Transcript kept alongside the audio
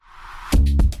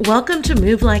Welcome to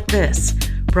Move Like This,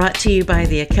 brought to you by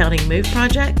the Accounting Move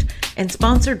Project and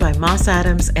sponsored by Moss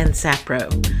Adams and Sapro.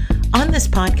 On this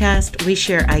podcast, we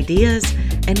share ideas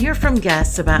and hear from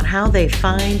guests about how they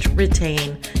find,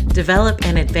 retain, develop,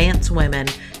 and advance women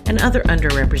and other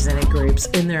underrepresented groups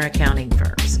in their accounting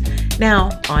firms.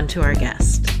 Now, on to our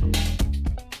guest.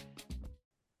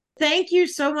 Thank you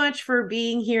so much for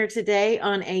being here today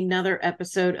on another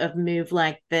episode of Move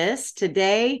Like This.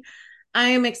 Today,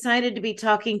 I am excited to be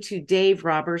talking to Dave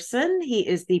Roberson. He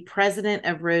is the president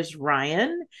of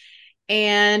RoseRyan.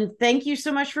 And thank you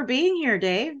so much for being here,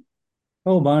 Dave.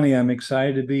 Oh, Bonnie, I'm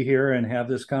excited to be here and have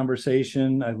this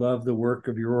conversation. I love the work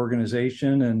of your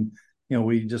organization, and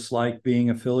we just like being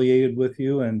affiliated with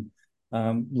you, and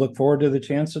look forward to the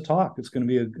chance to talk. It's going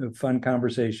to be a fun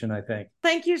conversation, I think.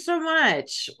 Thank you so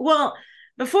much. Well,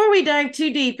 before we dive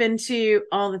too deep into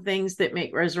all the things that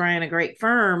make RoseRyan a great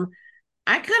firm,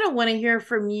 I kind of want to hear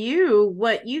from you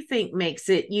what you think makes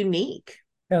it unique.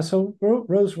 Yeah, so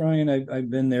RoseRyan, I've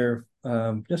been there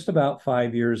just about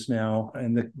 5 years now,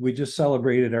 and we just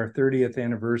celebrated our 30th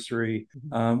anniversary.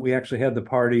 We actually had the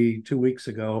party 2 weeks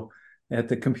ago at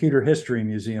the Computer History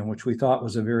Museum, which we thought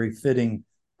was a very fitting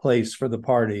place for the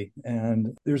party.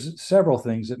 And there's several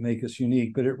things that make us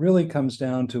unique, but it really comes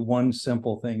down to one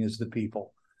simple thing: is the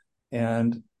people.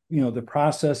 And the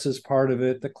process is part of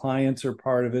it, the clients are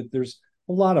part of it. There's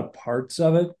a lot of parts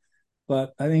of it,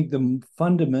 but I think the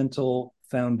fundamental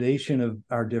foundation of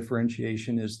our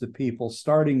differentiation is the people,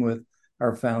 starting with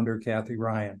our founder, Kathy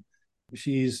Ryan.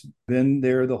 She's been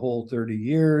there the whole 30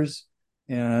 years,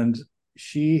 and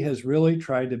she has really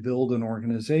tried to build an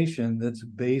organization that's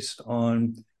based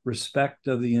on respect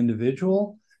of the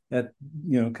individual at,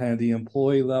 kind of the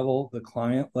employee level, the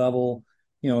client level,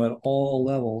 at all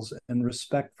levels, and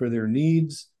respect for their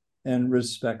needs and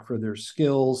respect for their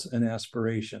skills and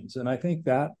aspirations. And I think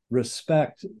that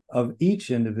respect of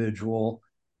each individual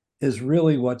is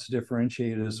really what's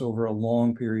differentiated us over a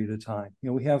long period of time.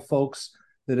 We have folks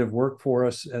that have worked for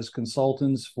us as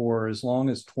consultants for as long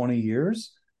as 20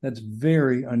 years. That's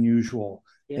very unusual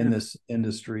in this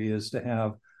industry, is to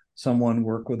have someone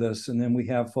work with us. And then we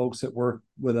have folks that work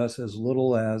with us as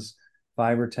little as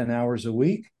 5 or 10 hours a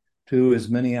week to as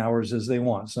many hours as they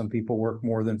want. Some people work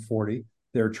more than 40.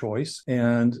 Their choice.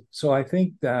 And so I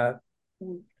think that,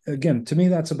 again, to me,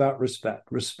 that's about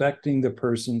respecting the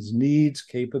person's needs,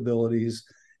 capabilities,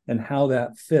 and how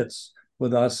that fits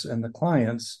with us and the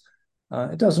clients.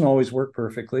 It doesn't always work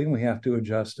perfectly, and we have to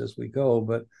adjust as we go.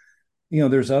 But,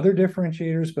 there's other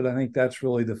differentiators, but I think that's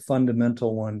really the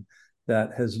fundamental one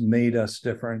that has made us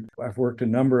different. I've worked a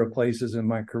number of places in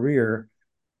my career.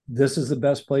 This is the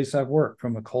best place I've worked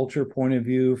from a culture point of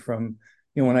view. From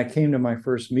when I came to my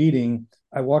first meeting,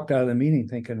 I walked out of the meeting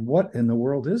thinking, what in the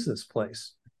world is this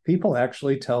place? People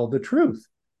actually tell the truth,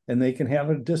 and they can have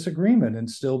a disagreement and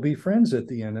still be friends at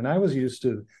the end. And I was used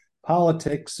to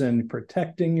politics and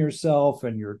protecting yourself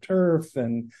and your turf.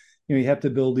 And, you have to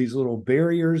build these little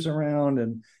barriers around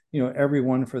and,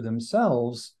 everyone for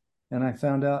themselves. And I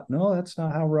found out, no, that's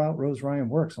not how RoseRyan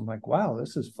works. I'm like, wow,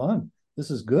 this is fun. This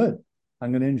is good.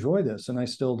 I'm going to enjoy this. And I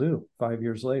still do 5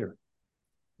 years later.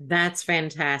 That's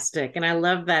fantastic. And I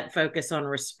love that focus on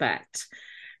respect.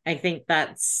 I think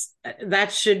that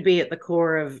should be at the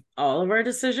core of all of our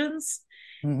decisions.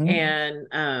 Mm-hmm. And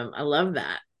I love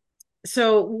that.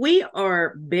 So we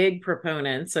are big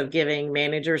proponents of giving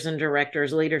managers and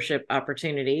directors leadership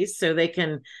opportunities so they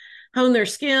can hone their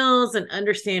skills and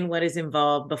understand what is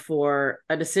involved before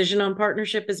a decision on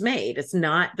partnership is made. It's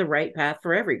not the right path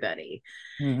for everybody.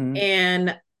 Mm-hmm.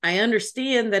 And I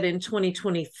understand that in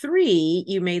 2023,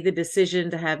 you made the decision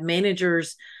to have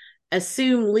managers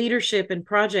assume leadership and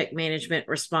project management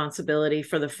responsibility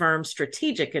for the firm's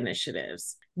strategic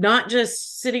initiatives, not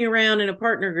just sitting around in a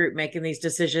partner group making these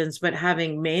decisions, but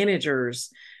having managers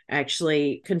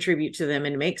actually contribute to them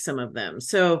and make some of them.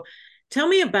 So tell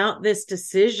me about this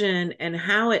decision and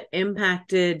how it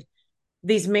impacted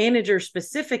these managers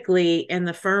specifically and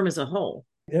the firm as a whole.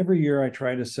 Every year I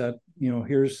try to set,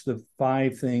 here's the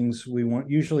 5 things we want.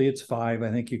 Usually it's 5.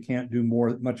 I think you can't do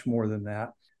much more than that.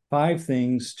 5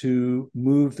 things to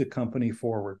move the company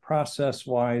forward,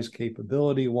 process-wise,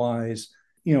 capability-wise.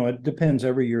 It depends.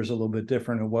 Every year is a little bit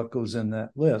different of what goes in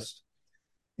that list.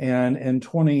 And in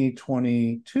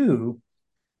 2022,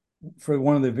 for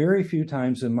one of the very few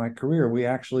times in my career, we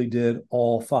actually did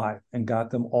all 5 and got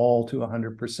them all to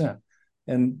 100%.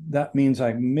 And that means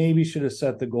I maybe should have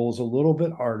set the goals a little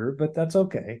bit harder, but that's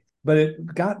okay. But it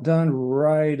got done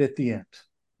right at the end,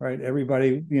 right?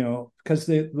 Everybody, because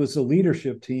it was the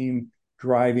leadership team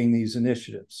driving these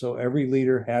initiatives. So every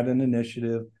leader had an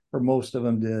initiative, or most of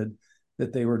them did,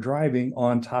 that they were driving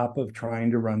on top of trying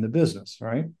to run the business,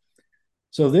 right?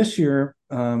 So this year,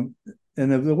 and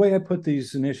the way I put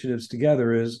these initiatives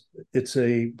together is it's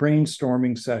a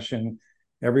brainstorming session.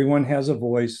 Everyone has a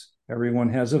voice, everyone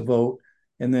has a vote.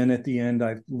 And then at the end,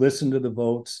 I listen to the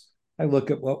votes. I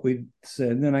look at what we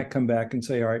said, and then I come back and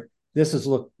say, all right, this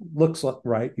looks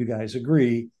right. You guys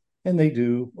agree. And they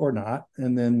do or not.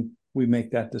 And then we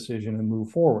make that decision and move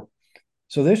forward.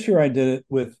 So this year I did it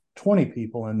with 20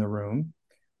 people in the room,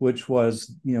 which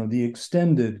was, the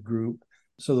extended group.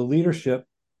 So the leadership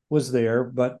was there,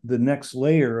 but the next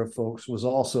layer of folks was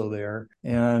also there.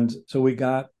 And so we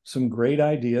got some great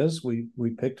ideas. We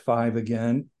picked 5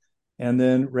 again. And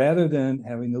then rather than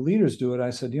having the leaders do it,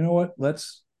 I said, you know what,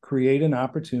 let's create an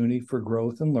opportunity for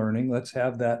growth and learning. Let's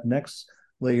have that next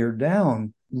layer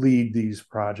down lead these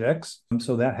projects.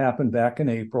 So that happened back in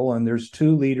April, and there's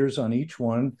 2 leaders on each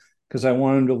one because I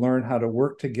want them to learn how to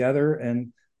work together,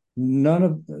 and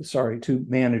 2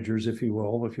 managers, if you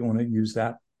will, if you want to use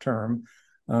that term.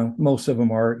 Most of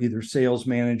them are either sales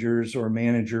managers or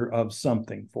manager of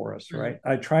something for us, right?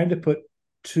 I tried to put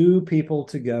 2 people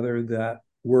together that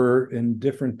were in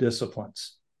different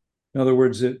disciplines. In other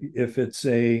words, if it's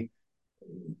a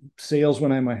sales,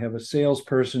 when I might have a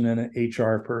salesperson and an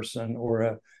HR person, or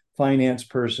a finance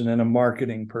person and a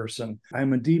marketing person.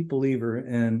 I'm a deep believer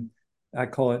in, I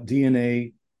call it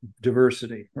DNA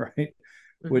diversity, right?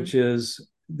 Mm-hmm. Which is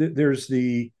there's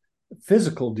the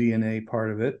physical DNA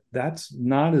part of it. That's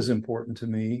not as important to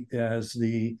me as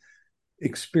the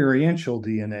experiential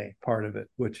DNA part of it,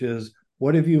 which is,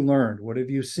 what have you learned? What have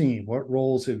you seen? What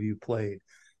roles have you played?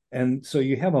 And so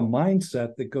you have a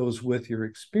mindset that goes with your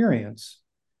experience.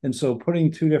 And so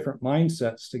putting 2 different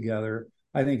mindsets together,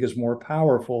 I think, is more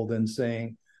powerful than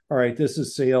saying, all right, this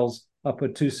is sales. I'll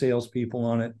put 2 salespeople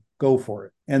on it. Go for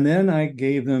it. And then I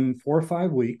gave them 4 or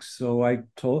 5 weeks. So I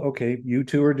told, okay, you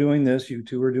 2 are doing this, you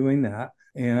 2 are doing that.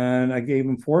 And I gave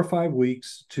them 4 or 5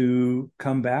 weeks to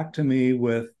come back to me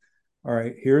with, all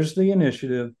right, here's the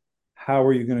initiative. How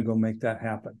are you going to go make that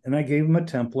happen? And I gave them a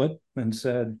template and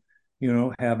said,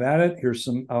 have at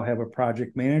it. I'll have a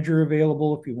project manager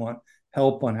available if you want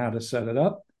help on how to set it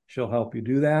up. She'll help you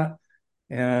do that.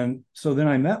 And so then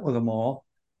I met with them all.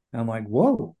 And I'm like,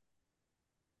 whoa,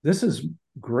 this is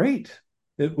great.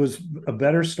 It was a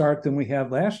better start than we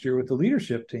had last year with the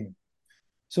leadership team.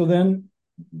 So then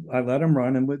I let them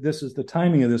run. And this is the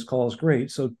timing of this call is great.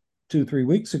 So 2-3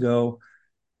 weeks ago,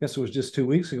 I guess it was just 2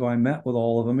 weeks ago, I met with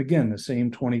all of them again, the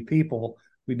same 20 people.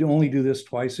 We only do this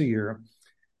twice a year.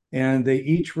 And they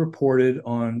each reported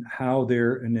on how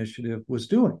their initiative was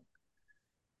doing.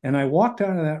 And I walked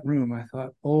out of that room. I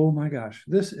thought, oh my gosh,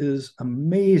 this is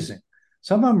amazing.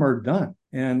 Some of them are done.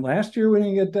 And last year we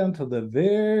didn't get done till the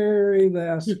very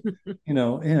last,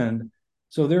 end.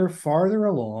 So they're farther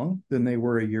along than they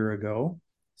were a year ago.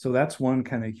 So that's one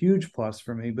kind of huge plus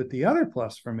for me. But the other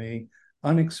plus for me,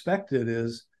 unexpected,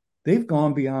 is they've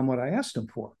gone beyond what I asked them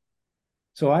for.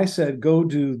 So I said, go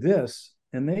do this.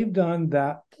 And they've done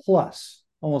that plus.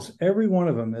 Almost every one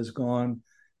of them has gone,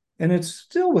 and it's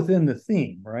still within the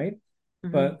theme, right?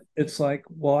 Mm-hmm. But it's like,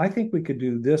 well, I think we could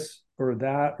do this or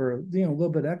that, or, a little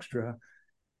bit extra.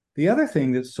 The other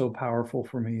thing that's so powerful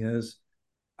for me is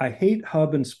I hate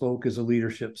hub and spoke as a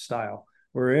leadership style,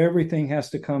 where everything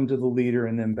has to come to the leader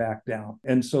and then back down.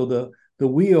 And so the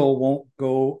wheel won't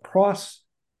go across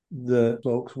the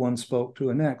spokes, one spoke to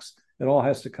the next. It all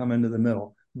has to come into the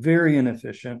middle. Very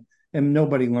inefficient. And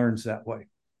nobody learns that way.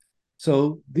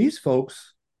 So these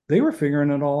folks, they were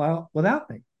figuring it all out without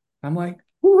me. I'm like,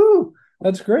 woohoo,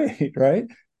 that's great, right?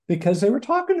 Because they were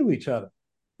talking to each other.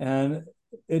 And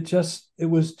it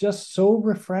was just so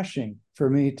refreshing for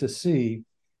me to see.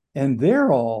 And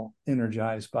they're all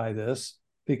energized by this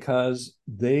because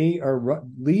they are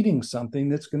leading something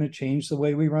that's going to change the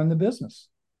way we run the business.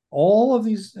 All of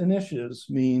these initiatives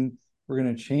mean we're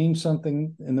going to change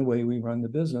something in the way we run the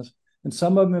business. And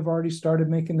some of them have already started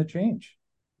making the change,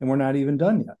 and we're not even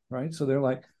done yet, right? So they're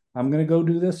like, I'm going to go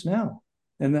do this now.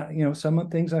 And that, some of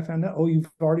the things I found out, oh, you've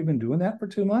already been doing that for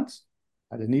 2 months?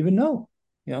 I didn't even know,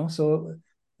 so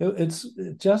it's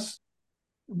just,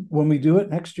 when we do it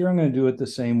next year, I'm going to do it the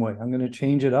same way. I'm going to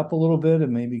change it up a little bit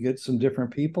and maybe get some different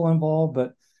people involved,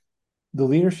 but the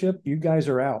leadership, you guys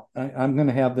are out. I'm going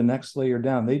to have the next layer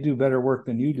down. They do better work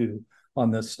than you do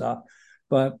on this stuff.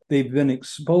 But they've been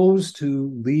exposed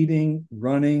to leading,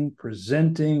 running,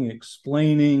 presenting,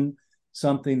 explaining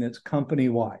something that's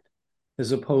company-wide,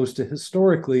 as opposed to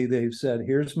historically, they've said,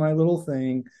 here's my little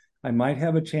thing. I might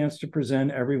have a chance to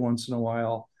present every once in a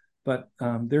while, but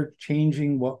they're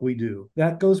changing what we do.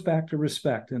 That goes back to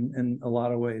respect in a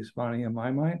lot of ways, Bonnie, in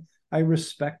my mind. I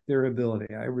respect their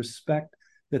ability. I respect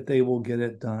that they will get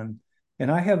it done.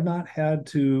 And I have not had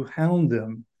to hound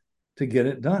them to get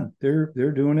it done. They're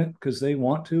doing it because they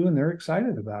want to and they're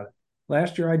excited about it.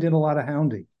 Last year I did a lot of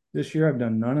hounding. This year I've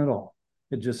done none at all.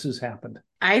 It just has happened.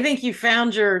 I think you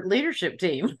found your leadership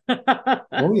team.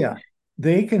 Oh yeah.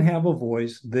 They can have a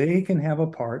voice, they can have a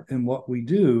part in what we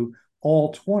do,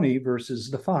 all 20 versus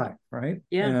the 5, right?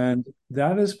 Yeah. And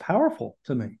that is powerful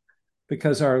to me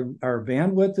because our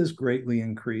bandwidth is greatly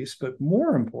increased, but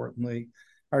more importantly,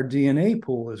 our DNA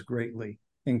pool is greatly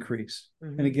increased.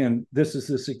 Mm-hmm. And again, this is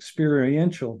this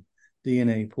experiential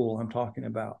DNA pool I'm talking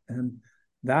about. And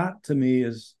that to me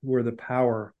is where the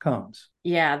power comes.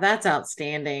 Yeah, that's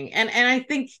outstanding. And I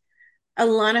think a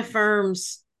lot of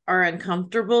firms are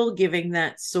uncomfortable giving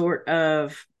that sort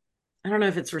of, I don't know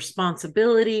if it's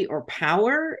responsibility or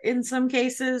power in some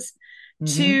cases,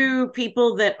 to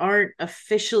people that aren't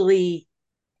officially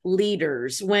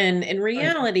leaders, when in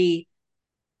reality,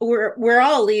 we're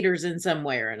all leaders in some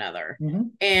way or another.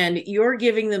 And you're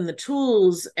giving them the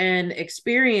tools and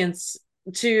experience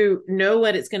to know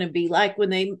what it's going to be like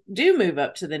when they do move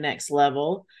up to the next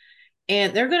level.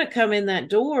 And they're going to come in that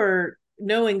door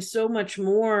knowing so much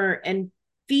more and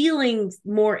feeling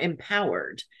more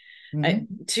empowered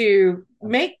to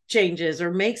make changes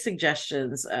or make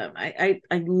suggestions. I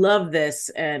love this.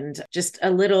 And just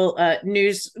a little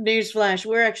news flash,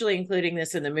 we're actually including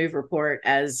this in the move report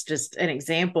as just an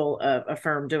example of a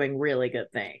firm doing really good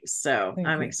things. So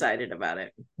I'm excited about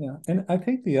it. Yeah. And I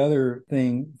think the other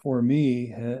thing for me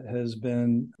has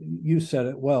been, you said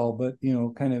it well, but,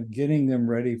 kind of getting them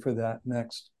ready for that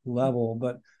next level.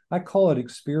 But I call it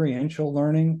experiential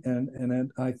learning. And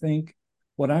I think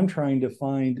what I'm trying to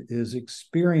find is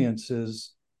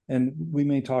experiences, and we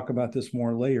may talk about this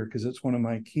more later because it's one of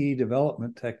my key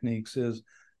development techniques, is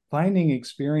finding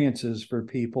experiences for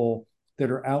people that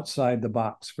are outside the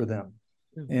box for them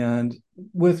and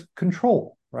with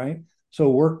control, right? So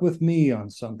work with me on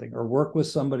something or work with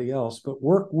somebody else,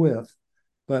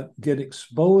 but get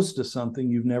exposed to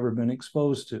something you've never been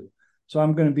exposed to. So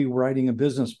I'm going to be writing a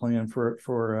business plan for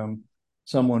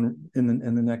someone in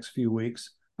the next few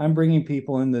weeks. I'm bringing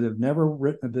people in that have never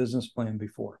written a business plan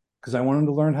before because I want them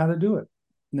to learn how to do it.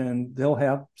 And they'll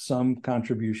have some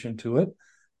contribution to it,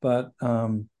 but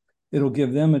it'll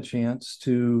give them a chance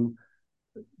to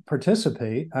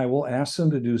participate. I will ask them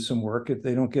to do some work if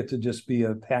they don't get to just be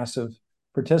a passive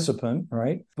participant,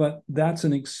 right? But that's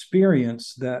an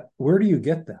experience that, where do you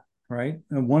get that, right?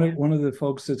 And one of the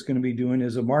folks that's going to be doing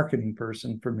is a marketing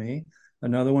person for me.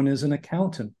 Another one is an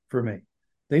accountant for me.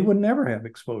 They would never have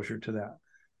exposure to that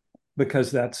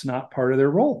because that's not part of their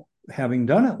role. Having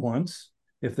done it once,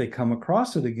 if they come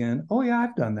across it again, oh yeah,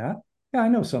 I've done that. Yeah, I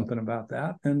know something about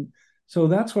that. And so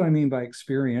that's what I mean by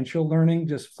experiential learning,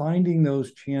 just finding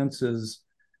those chances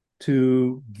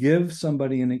to give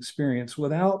somebody an experience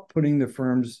without putting the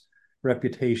firm's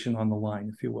reputation on the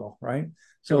line, if you will, right?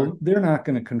 So they're not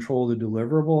going to control the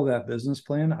deliverable of that business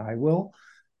plan. I will,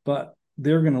 but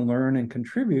they're going to learn and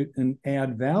contribute and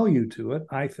add value to it,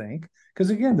 I think, because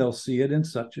again, they'll see it in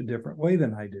such a different way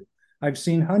than I do. I've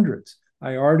seen hundreds.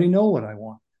 I already know what I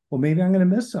want. Well, maybe I'm going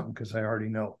to miss something because I already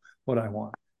know what I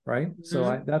want, right?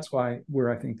 So that's where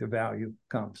I think the value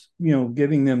comes.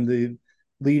 Giving them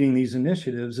leading these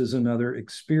initiatives is another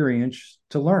experience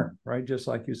to learn, right? Just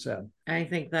like you said. I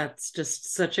think that's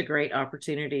just such a great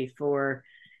opportunity for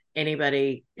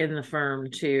anybody in the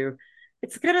firm to,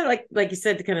 it's kind of like you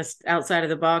said, to kind of outside of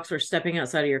the box or stepping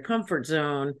outside of your comfort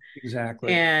zone.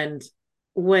 Exactly. And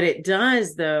what it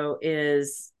does though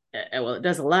is, well, it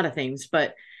does a lot of things,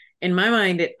 but in my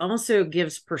mind, it also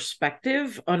gives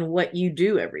perspective on what you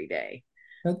do every day.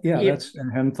 I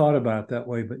hadn't thought about it that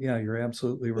way, but yeah, you're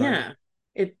absolutely right. Yeah.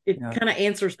 It kind of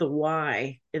answers the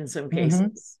why in some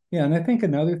cases. Yeah. And I think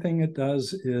another thing it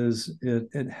does is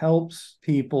it helps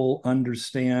people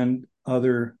understand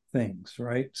other things,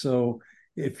 right? So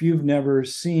if you've never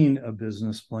seen a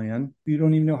business plan, you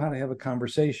don't even know how to have a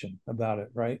conversation about it,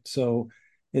 right? So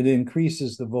it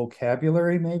increases the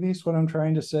vocabulary, maybe is what I'm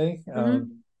trying to say,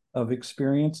 of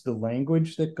experience, the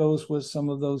language that goes with some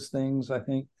of those things. I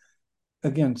think,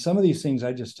 again, some of these things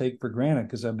I just take for granted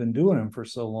because I've been doing them for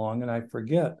so long and I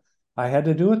forget I had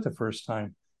to do it the first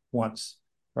time once,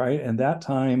 right? And that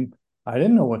time I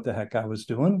didn't know what the heck I was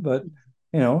doing, but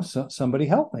somebody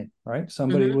helped me, right?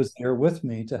 Somebody was there with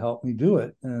me to help me do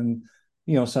it. And,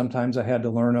 sometimes I had to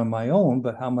learn on my own,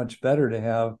 but how much better to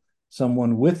have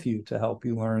someone with you to help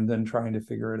you learn than trying to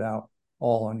figure it out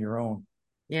all on your own.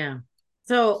 Yeah.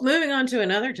 So moving on to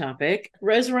another topic,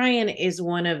 RoseRyan is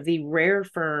one of the rare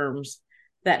firms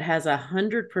that has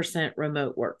 100%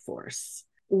 remote workforce.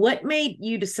 what made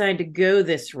you decide to go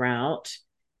this route?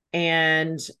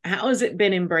 And how has it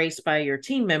been embraced by your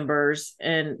team members?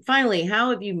 And finally,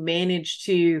 how have you managed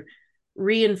to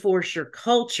reinforce your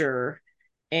culture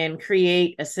and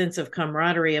create a sense of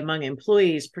camaraderie among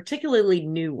employees, particularly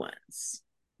new ones?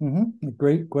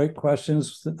 Great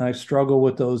questions. I struggle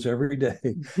with those every day.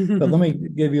 But let me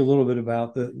give you a little bit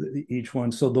about each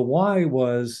one. So the why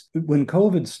was when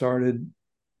COVID started,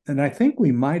 and I think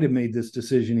we might have made this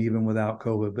decision even without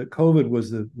COVID, but COVID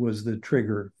was the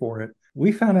trigger for it.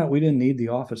 We found out we didn't need the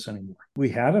office anymore. We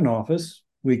had an office,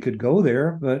 we could go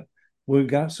there, but we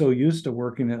got so used to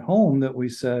working at home that we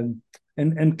said,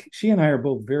 and she and I are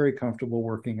both very comfortable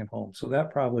working at home. So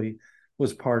that probably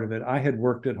was part of it. I had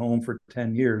worked at home for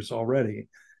 10 years already,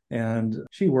 and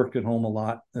she worked at home a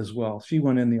lot as well. She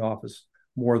went in the office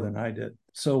more than I did.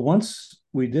 So once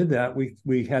we did that,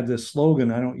 we had this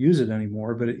slogan. I don't use it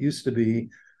anymore, but it used to be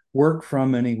work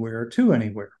from anywhere to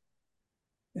anywhere.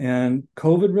 And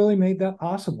COVID really made that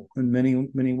possible in many,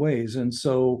 many ways. And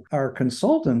so our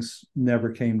consultants never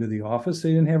came to the office. They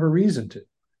didn't have a reason to,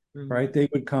 right? They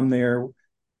would come there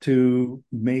to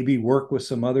maybe work with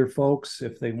some other folks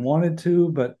if they wanted to,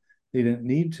 but they didn't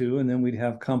need to. And then we'd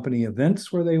have company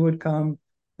events where they would come,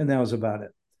 and that was about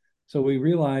it. So we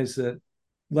realized that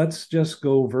let's just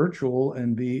go virtual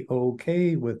and be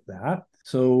okay with that.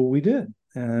 So we did.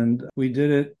 And we did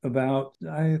it about,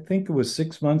 I think it was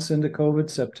 6 months into COVID,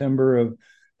 September of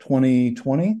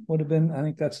 2020 would have been, I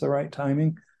think that's the right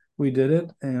timing. We did it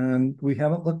and we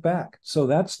haven't looked back. So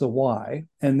that's the why.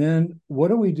 And then what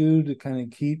do we do to kind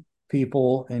of keep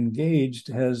people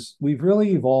engaged? We've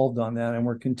really evolved on that, and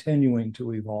we're continuing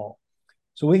to evolve.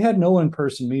 So we had no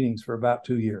in-person meetings for about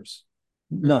 2 years,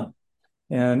 none.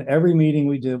 And every meeting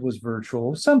we did was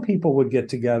virtual. Some people would get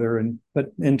together, but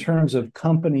in terms of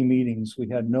company meetings, we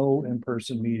had no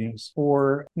in-person meetings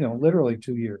for, literally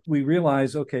 2 years. We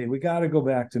realized, okay, we got to go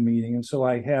back to meeting. And so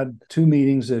I had 2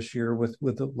 meetings this year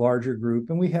with a larger group,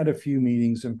 and we had a few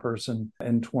meetings in person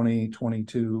in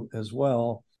 2022 as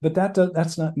well. But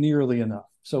that's not nearly enough.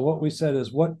 So what we said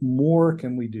is, what more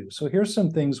can we do? So here's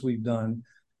some things we've done.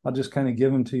 I'll just kind of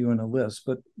give them to you in a list.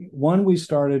 But one we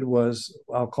started was,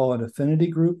 I'll call it affinity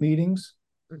group meetings.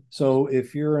 So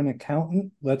if you're an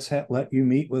accountant, let you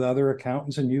meet with other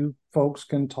accountants, and you folks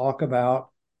can talk about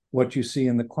what you see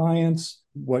in the clients,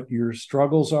 what your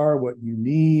struggles are, what you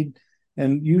need.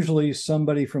 And usually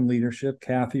somebody from leadership,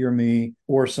 Kathy or me,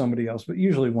 or somebody else, but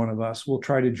usually one of us, will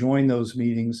try to join those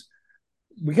meetings.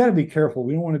 We got to be careful.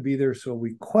 We don't want to be there so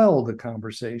we quell the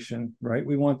conversation, right?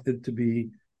 We want it to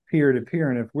be peer to peer.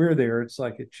 And if we're there, it's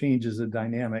like it changes the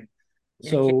dynamic.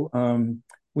 So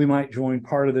we might join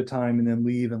part of the time and then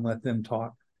leave and let them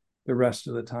talk the rest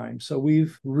of the time. So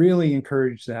we've really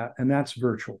encouraged that, and that's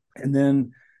virtual. And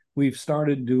then we've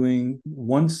started doing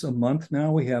once a month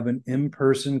now. We have an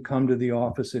in-person come to the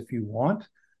office if you want.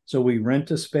 So we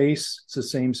rent a space. It's the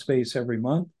same space every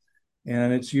month.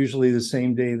 And it's usually the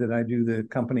same day that I do the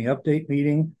company update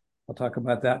meeting. I'll talk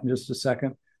about that in just a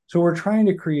second. So we're trying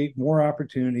to create more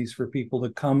opportunities for people to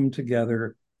come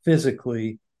together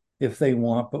physically if they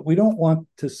want, but we don't want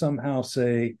to somehow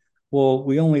say, well,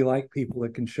 we only like people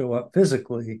that can show up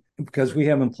physically, because we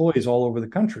have employees all over the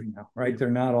country now, right? They're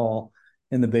not all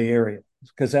in the Bay Area,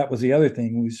 because that was the other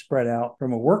thing. We spread out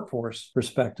from a workforce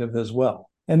perspective as well.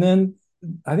 And then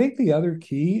I think the other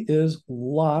key is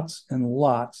lots and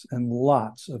lots and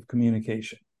lots of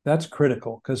communication. That's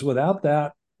critical, because without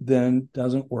that, then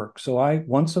doesn't work. So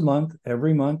once a month,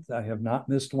 every month, I have not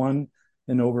missed one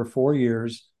in over 4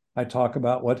 years. I talk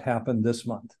about what happened this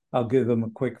month. I'll give them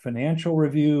a quick financial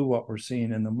review, what we're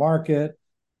seeing in the market,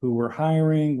 who we're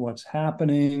hiring, what's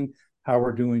happening, how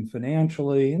we're doing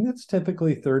financially. And it's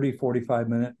typically 30,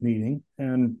 45-minute meeting.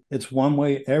 And it's one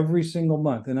way every single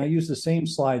month. And I use the same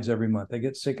slides every month. I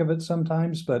get sick of it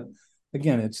sometimes, but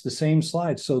again, it's the same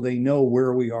slides, so they know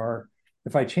where we are.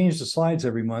 If I change the slides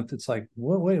every month, it's like,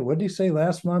 wait, what did he say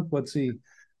last month?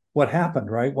 What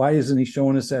happened, right? Why isn't he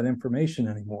showing us that information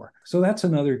anymore? So that's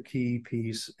another key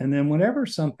piece. And then whenever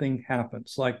something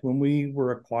happens, like when we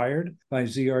were acquired by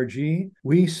ZRG,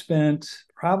 we spent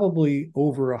probably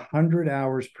over 100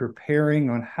 hours preparing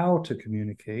on how to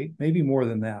communicate, maybe more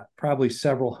than that, probably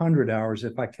several hundred hours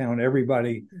if I count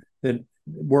everybody that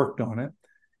worked on it.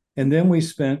 And then we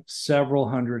spent several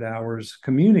hundred hours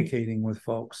communicating with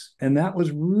folks. And that was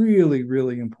really,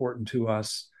 really important to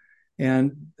us.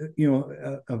 And,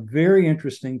 a very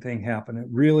interesting thing happened. It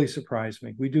really surprised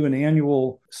me. We do an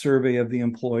annual survey of the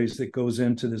employees that goes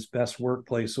into this Best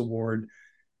Workplace Award.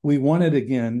 We won it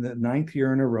again, the 9th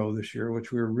year in a row this year,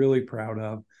 which we were really proud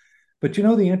of. But the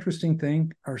interesting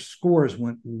thing, our scores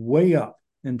went way up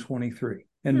in 23.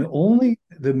 And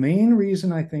the main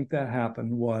reason I think that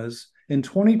happened was in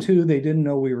 22, they didn't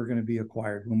know we were going to be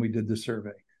acquired when we did the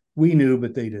survey. We knew,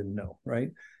 but they didn't know, right?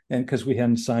 And because we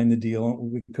hadn't signed the deal,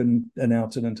 we couldn't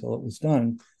announce it until it was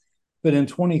done. But in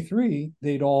 23,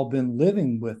 they'd all been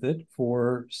living with it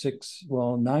for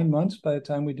 9 months by the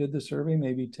time we did the survey,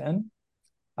 maybe 10.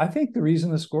 I think the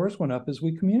reason the scores went up is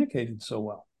we communicated so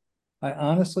well. I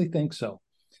honestly think so.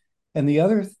 And the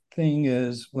other thing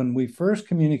is when we first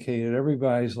communicated,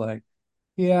 everybody's like,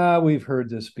 yeah, we've heard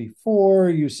this before.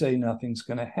 You say nothing's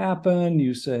going to happen.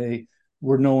 You say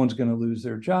where no one's going to lose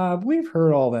their job. We've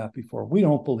heard all that before. We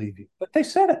don't believe you. But they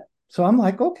said it. So I'm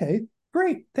like, okay,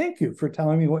 great. Thank you for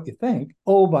telling me what you think.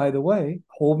 Oh, by the way,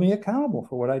 hold me accountable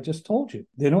for what I just told you.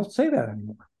 They don't say that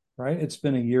anymore, right? It's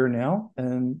been a year now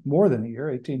and more than a year,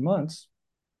 18 months.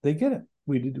 They get it.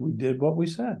 We did what we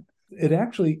said. It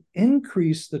actually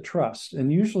increased the trust,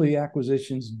 and usually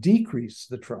acquisitions decrease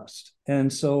the trust.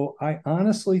 And so I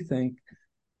honestly think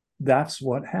that's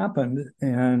what happened.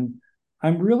 And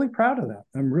I'm really proud of that.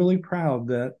 I'm really proud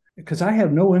that because I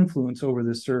have no influence over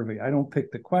this survey. I don't pick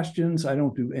the questions. I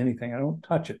don't do anything. I don't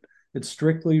touch it. It's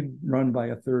strictly run by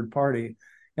a third party.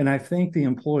 And I thank the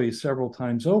employees several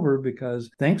times over because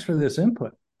thanks for this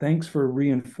input. Thanks for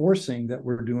reinforcing that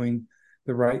we're doing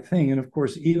the right thing. And of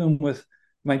course, even with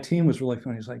my team was really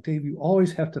funny. It's like, Dave, you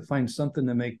always have to find something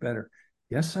to make better.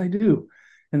 Yes, I do.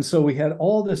 And so we had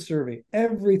all this survey.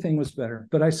 Everything was better,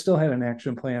 but I still had an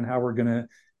action plan how we're going to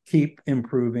keep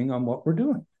improving on what we're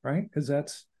doing, right? Because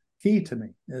that's key to me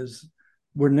is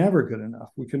we're never good enough.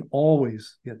 We can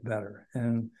always get better.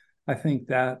 And I think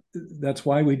that's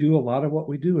why we do a lot of what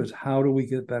we do is how do we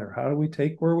get better? How do we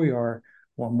take where we are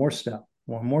one more step,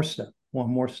 one more step,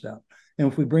 one more step? And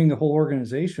if we bring the whole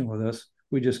organization with us,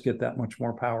 we just get that much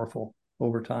more powerful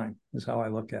over time is how I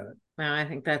look at it. Wow, I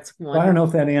think that's I don't wonderful. know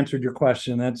if that answered your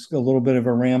question. That's a little bit of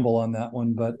a ramble on that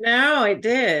one, but No, it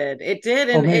did. It did.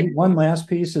 oh, And maybe it, one last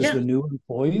piece is yeah. the new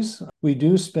employees. We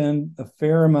do spend a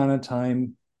fair amount of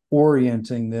time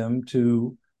orienting them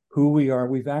to who we are.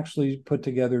 We've actually put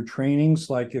together trainings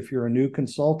like if you're a new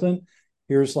consultant,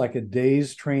 here's like a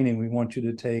day's training we want you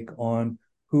to take on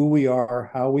who we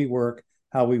are, how we work,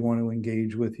 how we want to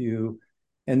engage with you.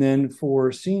 And then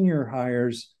for senior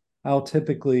hires, I'll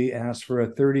typically ask for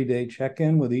a 30-day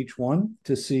check-in with each one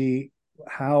to see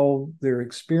how their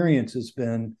experience has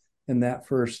been in that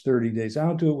first 30 days. I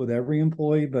don't do it with every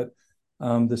employee, but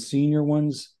the senior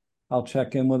ones, I'll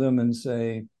check in with them and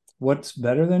say, what's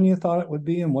better than you thought it would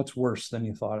be and what's worse than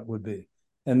you thought it would be.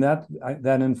 And that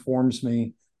informs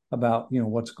me about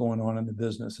what's going on in the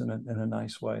business in a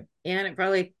nice way. And it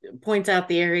probably points out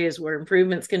the areas where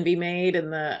improvements can be made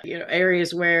and the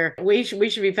areas where we should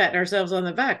be patting ourselves on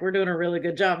the back. We're doing a really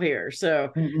good job here.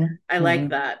 So Mm-hmm. I like Mm-hmm.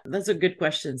 that. Those are good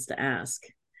questions to ask.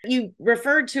 You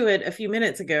referred to it a few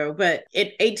minutes ago, but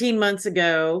 18 months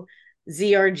ago,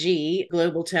 ZRG,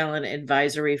 Global Talent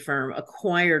Advisory Firm,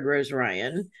 acquired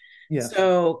RoseRyan. Yes.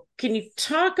 So, can you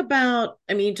talk about?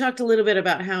 I mean, you talked a little bit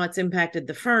about how it's impacted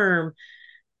the firm,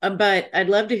 but I'd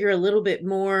love to hear a little bit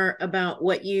more about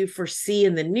what you foresee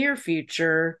in the near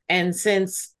future. And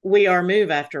since we are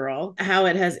Move after all, how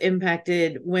it has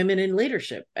impacted women in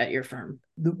leadership at your firm.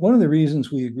 One of the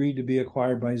reasons we agreed to be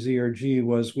acquired by ZRG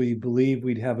was we believed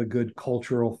we'd have a good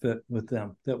cultural fit with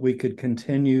them, that we could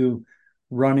continue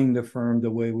running the firm the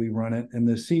way we run it. And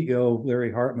the CEO,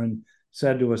 Larry Hartman,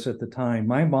 said to us at the time,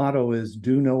 my motto is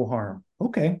do no harm.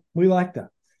 Okay, we like that.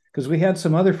 Because we had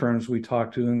some other firms we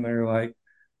talked to, and they're like,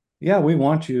 yeah, we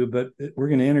want you, but we're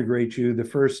going to integrate you the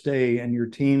first day, and your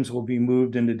teams will be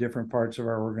moved into different parts of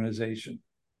our organization.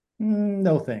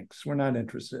 No, thanks. We're not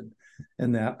interested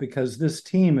in that because this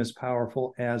team is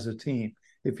powerful as a team.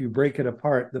 If you break it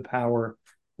apart, the power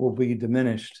will be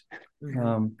diminished,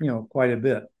 quite a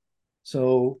bit.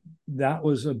 So that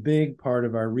was a big part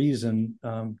of our reason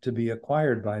to be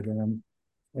acquired by them.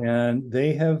 And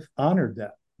they have honored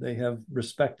that. They have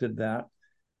respected that.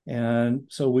 And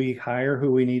so we hire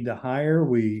who we need to hire.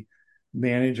 We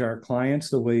manage our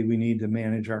clients the way we need to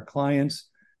manage our clients.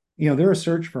 They're a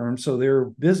search firm, so their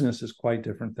business is quite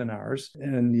different than ours.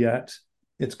 And yet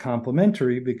it's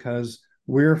complementary because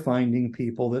we're finding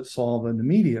people that solve an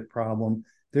immediate problem.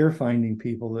 They're finding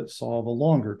people that solve a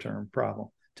longer term problem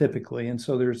typically. And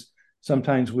so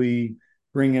sometimes we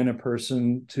bring in a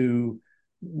person to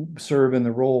serve in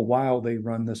the role while they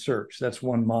run the search. That's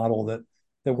one model that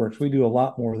works. We do a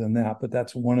lot more than that, but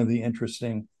that's one of the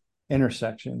interesting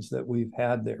intersections that we've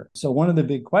had there. So one of the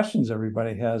big questions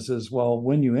everybody has is, well,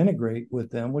 when you integrate with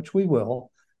them, which we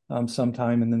will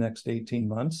sometime in the next 18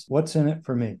 months, what's in it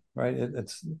for me, right?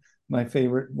 It's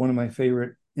one of my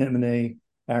favorite M&A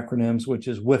acronyms, which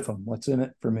is WIFM, what's in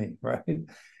it for me, right?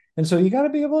 And so you got to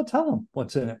be able to tell them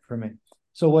what's in it for me.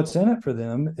 So what's in it for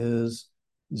them is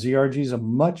ZRG is a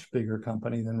much bigger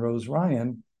company than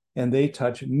RoseRyan, and they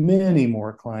touch many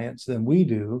more clients than we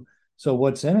do. So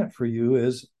what's in it for you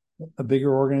is a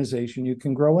bigger organization you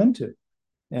can grow into.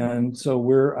 And so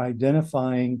we're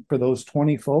identifying for those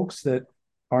 20 folks that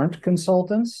aren't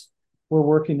consultants, we're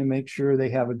working to make sure they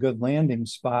have a good landing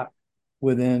spot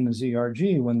within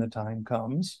ZRG when the time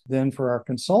comes. Then for our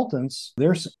consultants,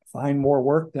 they're find more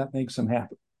work that makes them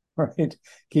happy, right?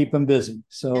 Keep them busy.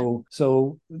 So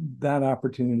that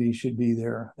opportunity should be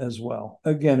there as well.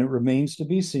 Again, it remains to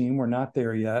be seen. We're not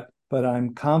there yet, but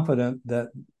I'm confident that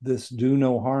this do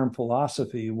no harm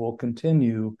philosophy will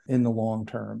continue in the long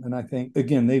term. And I think,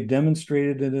 again, they've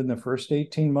demonstrated it in the first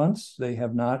 18 months. They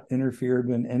have not interfered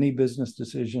in any business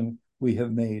decision we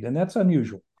have made, and that's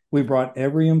unusual. We brought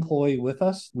every employee with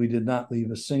us. We did not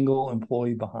leave a single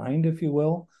employee behind, if you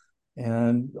will.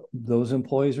 And those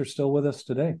employees are still with us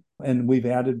today. And we've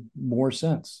added more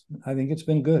since. I think it's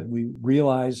been good. We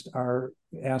realized our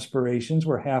aspirations.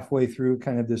 We're halfway through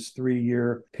kind of this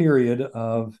 3-year period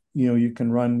of, you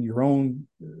can run your own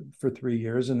for 3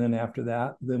 years. And then after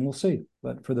that, then we'll see.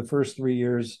 But for the first 3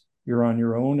 years, you're on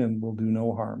your own and we'll do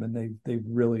no harm. And they've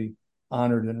really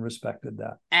honored and respected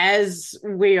that. As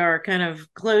we are kind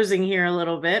of closing here a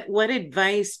little bit, what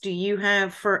advice do you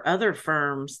have for other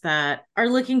firms that are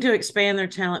looking to expand their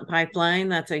talent pipeline?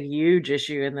 That's a huge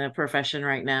issue in the profession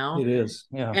right now. It is,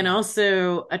 yeah. And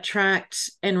also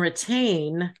attract and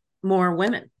retain more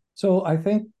women. So I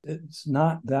think it's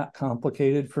not that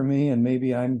complicated for me, and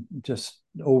maybe I'm just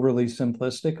overly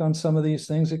simplistic on some of these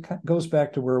things. It goes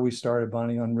back to where we started,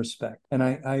 Bonnie, on respect. And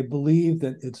I believe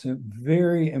that it's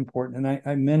very important. And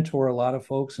I mentor a lot of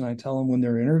folks, and I tell them when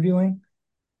they're interviewing,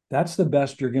 that's the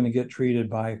best you're going to get treated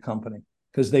by a company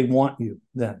because they want you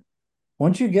then.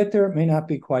 Once you get there, it may not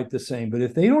be quite the same, but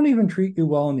if they don't even treat you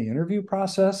well in the interview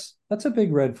process, that's a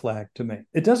big red flag to me.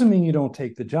 It doesn't mean you don't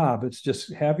take the job. It's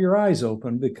just have your eyes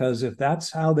open, because if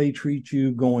that's how they treat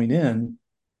you going in,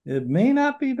 it may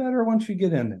not be better once you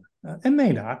get in there. It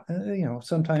may not.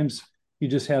 Sometimes you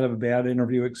just had a bad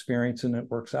interview experience and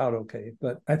it works out okay.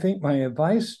 But I think my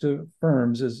advice to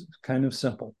firms is kind of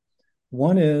simple.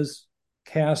 One is,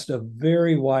 cast a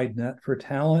very wide net for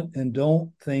talent and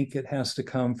don't think it has to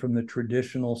come from the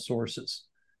traditional sources.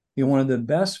 One of the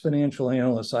best financial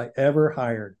analysts I ever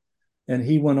hired, and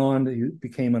he went on to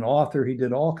became an author. He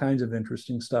did all kinds of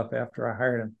interesting stuff after I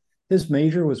hired him. His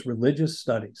major was religious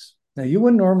studies. Now, you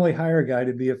wouldn't normally hire a guy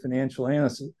to be a financial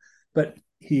analyst, but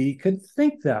he could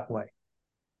think that way,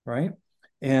 right?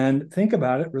 And think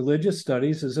about it, religious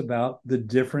studies is about the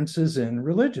differences in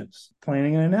religions.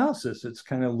 Planning and analysis, it's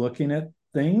kind of looking at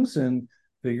things and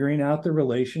figuring out the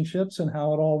relationships and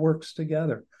how it all works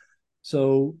together.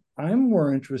 So I'm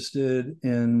more interested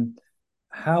in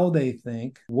how they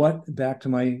think, back to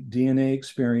my DNA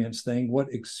experience thing,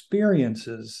 what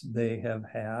experiences they have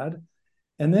had.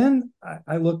 And then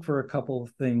I look for a couple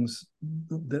of things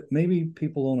that maybe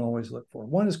people don't always look for.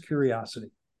 One is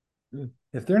curiosity.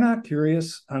 If they're not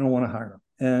curious, I don't want to hire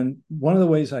them. And one of the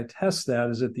ways I test that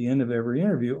is at the end of every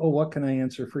interview, what can I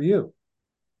answer for you?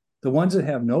 The ones that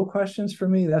have no questions for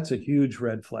me, that's a huge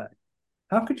red flag.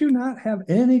 How could you not have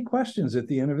any questions at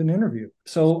the end of an interview?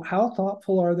 So how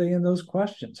thoughtful are they in those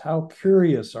questions? How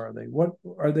curious are they? What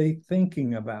are they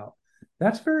thinking about?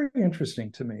 That's very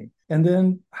interesting to me. And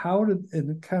then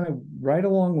and kind of right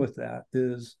along with that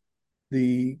is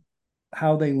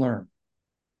how they learn,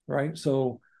 right?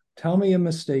 So tell me a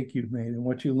mistake you've made and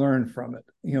what you learned from it.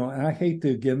 And I hate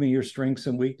to give me your strengths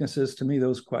and weaknesses. To me,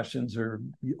 those questions are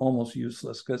almost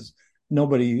useless because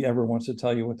nobody ever wants to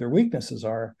tell you what their weaknesses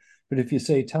are. But if you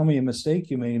say, tell me a mistake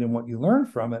you made and what you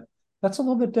learned from it, that's a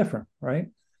little bit different, right?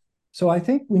 So I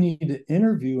think we need to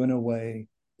interview in a way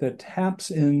that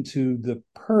taps into the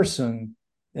person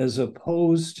as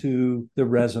opposed to the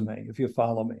resume, if you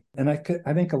follow me. And I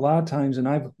think a lot of times, and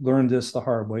I've learned this the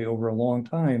hard way over a long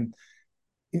time,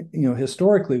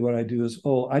 historically what I do is,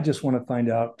 I just want to find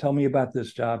out, tell me about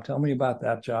this job, tell me about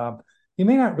that job. You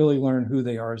may not really learn who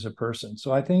they are as a person.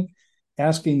 So I think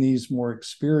asking these more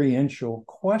experiential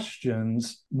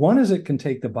questions, one is it can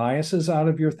take the biases out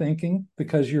of your thinking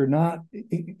because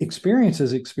experience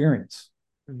is experience.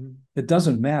 Mm-hmm. It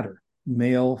doesn't matter,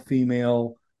 male,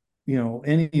 female,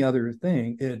 any other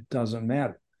thing, it doesn't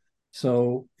matter.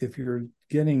 So if you're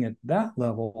getting at that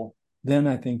level, then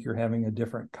I think you're having a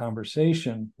different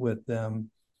conversation with them.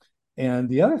 And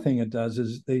the other thing it does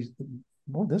is this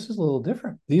is a little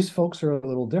different. These folks are a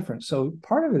little different. So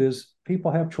part of it is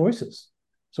people have choices.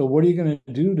 So what are you going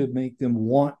to do to make them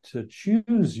want to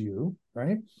choose you?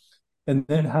 right? And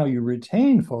then how you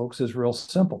retain folks is real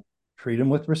simple. Treat them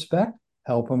with respect,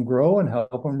 help them grow, and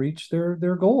help them reach their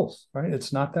goals, right?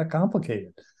 It's not that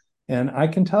complicated. And I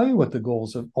can tell you what the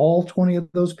goals of all 20 of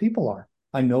those people are.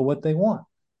 I know what they want.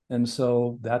 And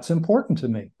so that's important to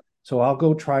me. So I'll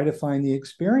go try to find the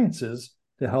experiences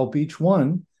to help each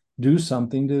one do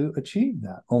something to achieve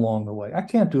that along the way. I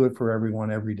can't do it for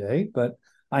everyone every day, but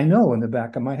I know in the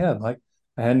back of my head, like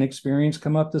I had an experience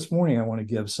come up this morning I want to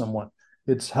give someone.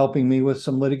 It's helping me with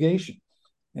some litigation.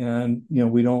 And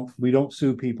we don't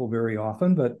sue people very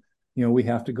often, but we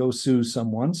have to go sue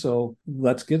someone. So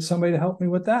let's get somebody to help me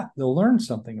with that. They'll learn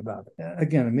something about it.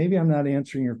 Again, maybe I'm not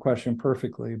answering your question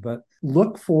perfectly, but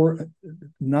look for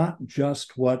not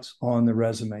just what's on the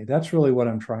resume. That's really what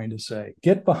I'm trying to say.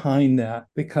 Get behind that,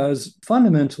 because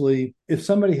fundamentally, if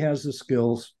somebody has the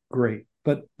skills, great.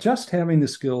 But just having the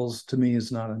skills to me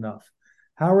is not enough.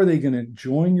 How are they going to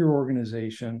join your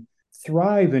organization,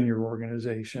 thrive in your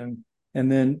organization,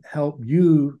 and then help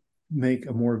you make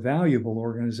a more valuable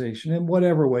organization in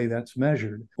whatever way that's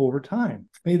measured over time?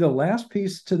 Maybe the last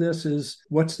piece to this is,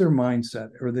 what's their mindset?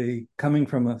 Are they coming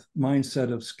from a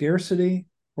mindset of scarcity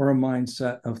or a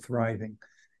mindset of thriving?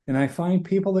 And I find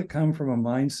people that come from a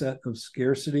mindset of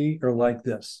scarcity are like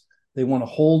this. They want to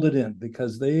hold it in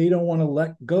because they don't want to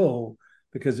let go,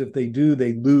 because if they do,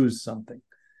 they lose something.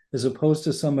 As opposed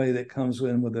to somebody that comes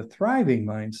in with a thriving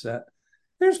mindset,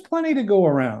 there's plenty to go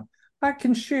around. I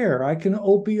can share, I can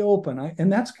be open.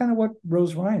 And that's kind of what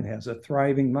RoseRyan has, a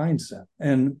thriving mindset.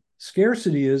 And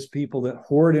scarcity is people that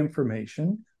hoard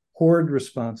information, hoard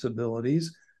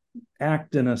responsibilities,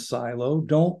 act in a silo,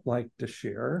 don't like to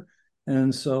share.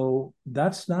 And so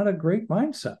that's not a great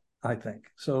mindset, I think.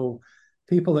 So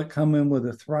people that come in with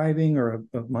a thriving or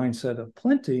a mindset of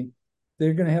plenty,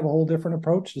 they're going to have a whole different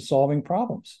approach to solving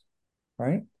problems,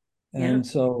 right? Yeah. And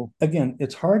so, again,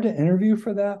 it's hard to interview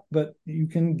for that, but you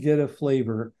can get a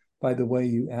flavor by the way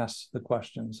you ask the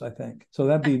questions, I think. So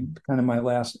that'd be kind of my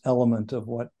last element of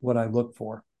what I look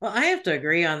for. Well, I have to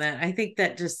agree on that. I think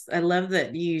that I love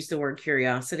that you use the word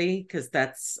curiosity, because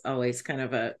that's always kind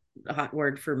of a hot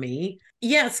word for me.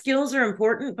 Yeah, skills are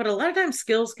important, but a lot of times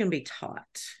skills can be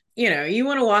taught. You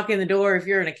want to walk in the door, if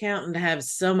you're an accountant, to have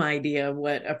some idea of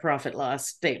what a profit loss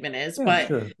statement is, Yeah, but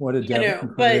sure. What a you debit know,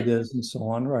 and credit but is and so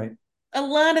on. Right. a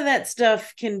lot of that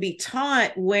stuff can be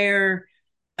taught, where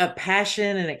a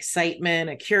passion, an excitement,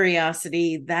 a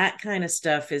curiosity, that kind of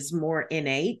stuff is more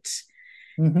innate.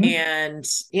 Mm-hmm. And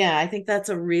yeah, I think that's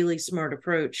a really smart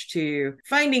approach to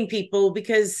finding people,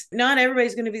 because not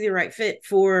everybody's going to be the right fit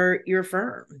for your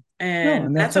firm. No, And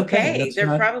and that's that's okay. okay. That's They're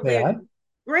not probably a bad.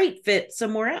 great fit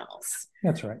somewhere else.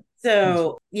 That's right. That's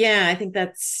So yeah, I think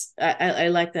I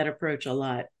like that approach a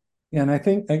lot. Yeah, and I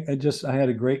think I had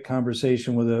a great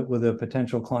conversation with a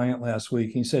potential client last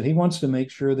week. He said he wants to make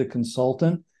sure the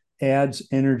consultant adds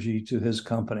energy to his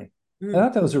company. I Mm.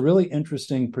 thought that was a really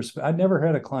interesting perspective. I'd never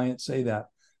had a client say that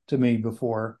to me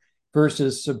before,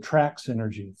 versus subtracts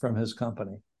energy from his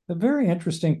company. A very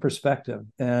interesting perspective.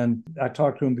 And I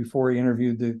talked to him before he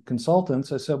interviewed the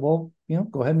consultants. I said, well,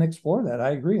 go ahead and explore that.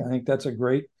 I agree. I think that's a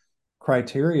great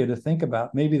criteria to think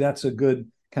about. Maybe that's a good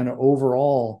kind of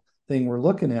overall thing we're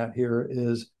looking at here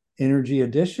is energy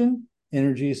addition,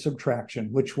 energy subtraction.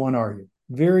 Which one are you?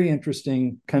 Very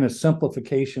interesting kind of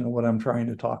simplification of what I'm trying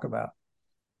to talk about.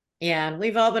 Yeah, and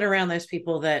we've all been around those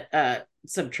people that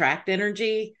subtract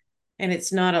energy, and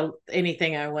it's not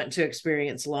anything I want to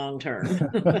experience long term.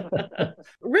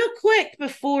 Real quick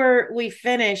before we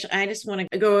finish, I just want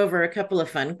to go over a couple of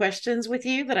fun questions with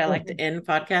you that I like to end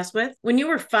podcasts with. When you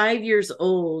were 5 years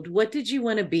old, what did you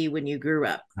want to be when you grew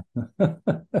up?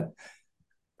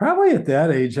 Probably at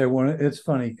that age, it's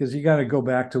funny because you got to go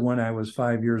back to when I was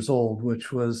 5 years old,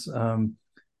 which was,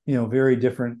 very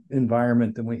different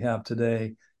environment than we have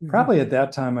today. Mhm. Probably at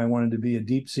that time, I wanted to be a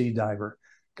deep sea diver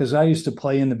because I used to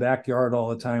play in the backyard all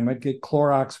the time. I'd get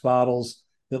Clorox bottles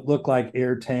that looked like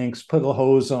air tanks, put a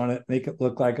hose on it, make it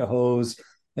look like a hose,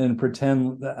 and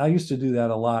pretend that I used to do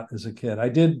that a lot as a kid. I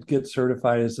did get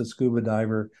certified as a scuba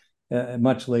diver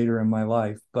much later in my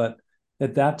life, but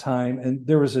at that time, and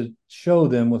there was a show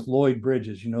then with Lloyd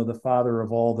Bridges, the father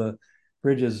of all the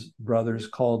Bridges brothers,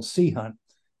 called Sea Hunt,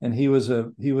 and he was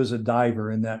a diver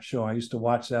in that show. I used to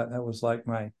watch that. That was like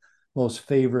my most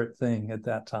favorite thing at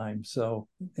that time. So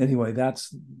anyway,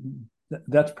 that's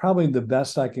probably the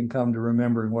best I can come to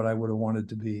remembering what I would have wanted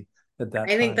to be at that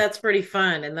I think time. that's pretty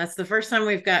fun. And that's the first time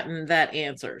we've gotten that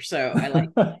answer. So I like.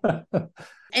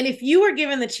 And if you were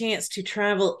given the chance to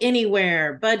travel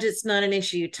anywhere, budget's not an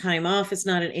issue, time off is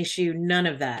not an issue, none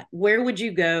of that, where would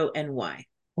you go and why?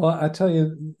 Well, I tell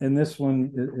you, and this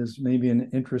one is maybe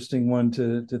an interesting one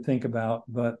to think about,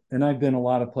 but and I've been a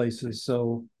lot of places,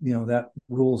 so that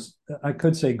rules. I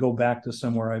could say go back to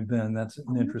somewhere I've been. That's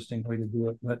an interesting way to do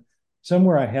it. But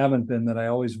somewhere I haven't been that I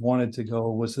always wanted to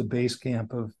go was the base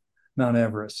camp of Mount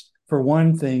Everest. For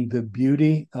one thing, the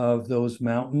beauty of those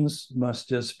mountains must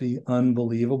just be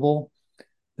unbelievable.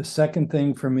 The second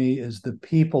thing for me is the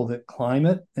people that climb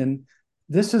it. And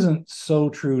this isn't so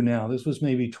true now. This was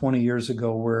maybe 20 years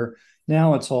ago, where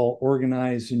now it's all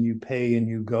organized and you pay and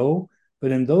you go.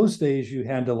 But in those days, you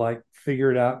had to like figure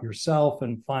it out yourself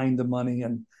and find the money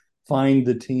and find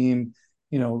the team,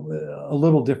 a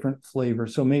little different flavor.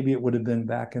 So maybe it would have been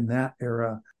back in that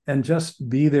era, and just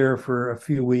be there for a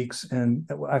few weeks.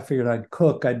 And I figured I'd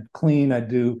cook, I'd clean, I'd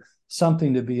do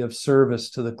something to be of service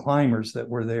to the climbers that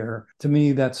were there. To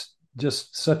me, that's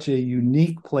just such a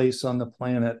unique place on the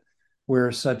planet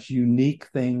where such unique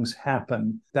things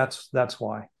happen. That's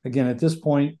why. Again, at this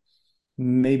point,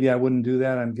 maybe I wouldn't do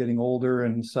that. I'm getting older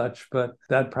and such, but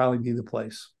that'd probably be the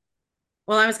place.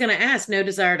 Well, I was going to ask, no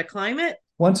desire to climb it?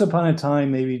 Once upon a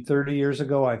time, maybe 30 years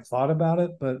ago, I thought about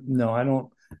it, but no, I don't,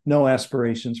 no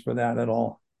aspirations for that at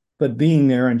all. But being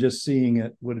there and just seeing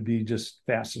it would be just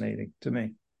fascinating to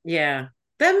me. Yeah,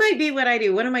 that might be what I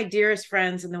do. One of my dearest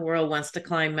friends in the world wants to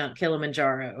climb Mount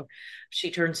Kilimanjaro. She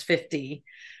turns 50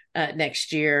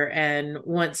 next year and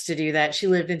wants to do that. She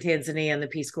lived in Tanzania in the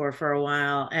Peace Corps for a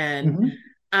while. And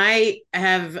I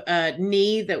have a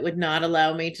knee that would not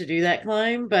allow me to do that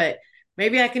climb, but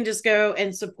maybe I can just go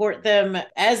and support them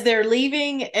as they're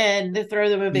leaving and throw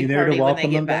them a big party when they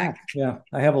get back. Yeah.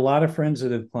 I have a lot of friends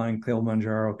that have climbed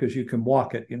Kilimanjaro because you can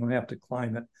walk it. You don't have to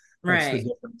climb it. That's Right. the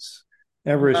difference.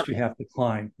 Everest, you have to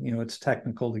climb. It's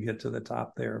technical to get to the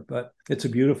top there, but it's a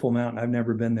beautiful mountain. I've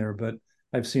never been there, but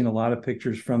I've seen a lot of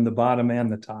pictures from the bottom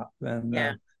and the top, and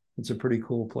it's a pretty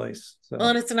cool place. So, well,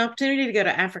 and it's an opportunity to go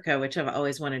to Africa, which I've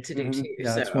always wanted to do too.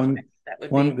 Yeah, so it's one. That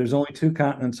would be. There's only two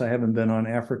continents I haven't been on: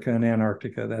 Africa and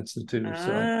Antarctica. That's the two.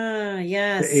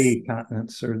 Yes, the A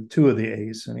continents, or two of the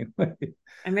A's anyway.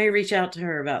 I may reach out to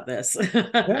her about this.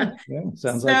 yeah,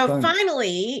 sounds like fun. So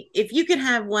finally, if you could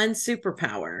have one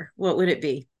superpower, what would it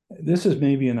be? This is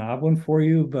maybe an odd one for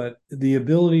you, but the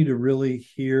ability to really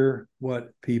hear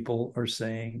what people are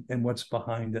saying and what's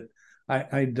behind it.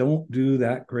 I don't do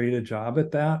that great a job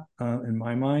at that in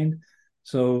my mind.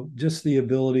 So just the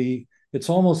ability, it's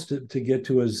almost to get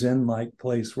to a Zen-like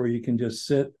place where you can just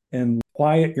sit and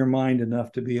quiet your mind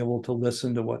enough to be able to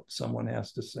listen to what someone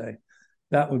has to say.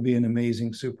 That would be an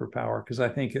amazing superpower, because I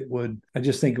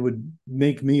just think it would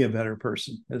make me a better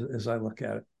person as I look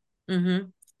at it. Mm-hmm.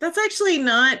 That's actually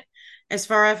not as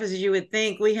far off as you would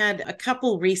think. We had a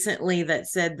couple recently that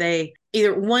said they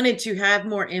either wanted to have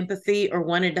more empathy or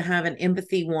wanted to have an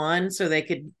empathy one so they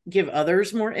could give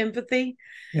others more empathy.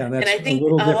 Yeah, that's and I think a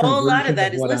little different whole lot of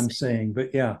that is what I'm saying.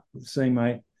 But yeah, same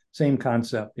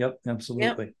concept. Yep,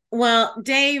 absolutely. Yep. Well,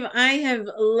 Dave, I have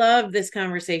loved this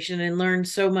conversation and learned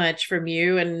so much from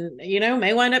you, and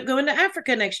may wind up going to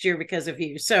Africa next year because of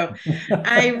you. So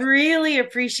I really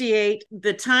appreciate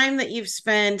the time that you've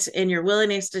spent and your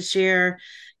willingness to share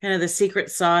kind of the secret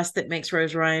sauce that makes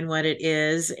RoseRyan what it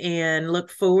is, and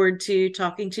look forward to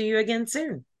talking to you again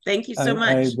soon. Thank you so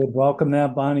much. I would welcome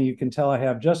that, Bonnie. You can tell I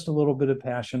have just a little bit of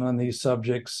passion on these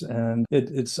subjects, and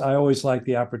I always like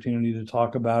the opportunity to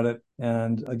talk about it.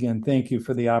 And again, thank you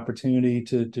for the opportunity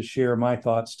to share my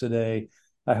thoughts today.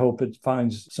 I hope it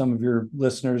finds some of your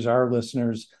listeners, our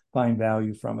listeners, find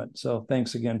value from it. So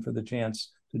thanks again for the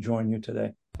chance to join you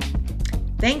today.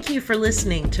 Thank you for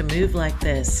listening to Move Like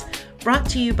This, brought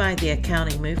to you by the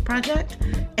Accounting Move Project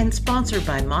and sponsored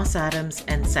by Moss Adams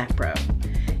and Sapro.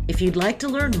 If you'd like to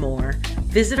learn more,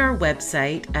 visit our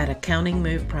website at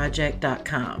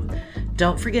accountingmoveproject.com.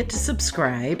 Don't forget to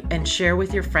subscribe and share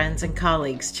with your friends and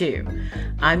colleagues too.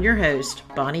 I'm your host,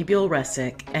 Bonnie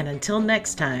Buell-Russick, and until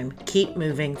next time, keep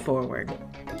moving forward.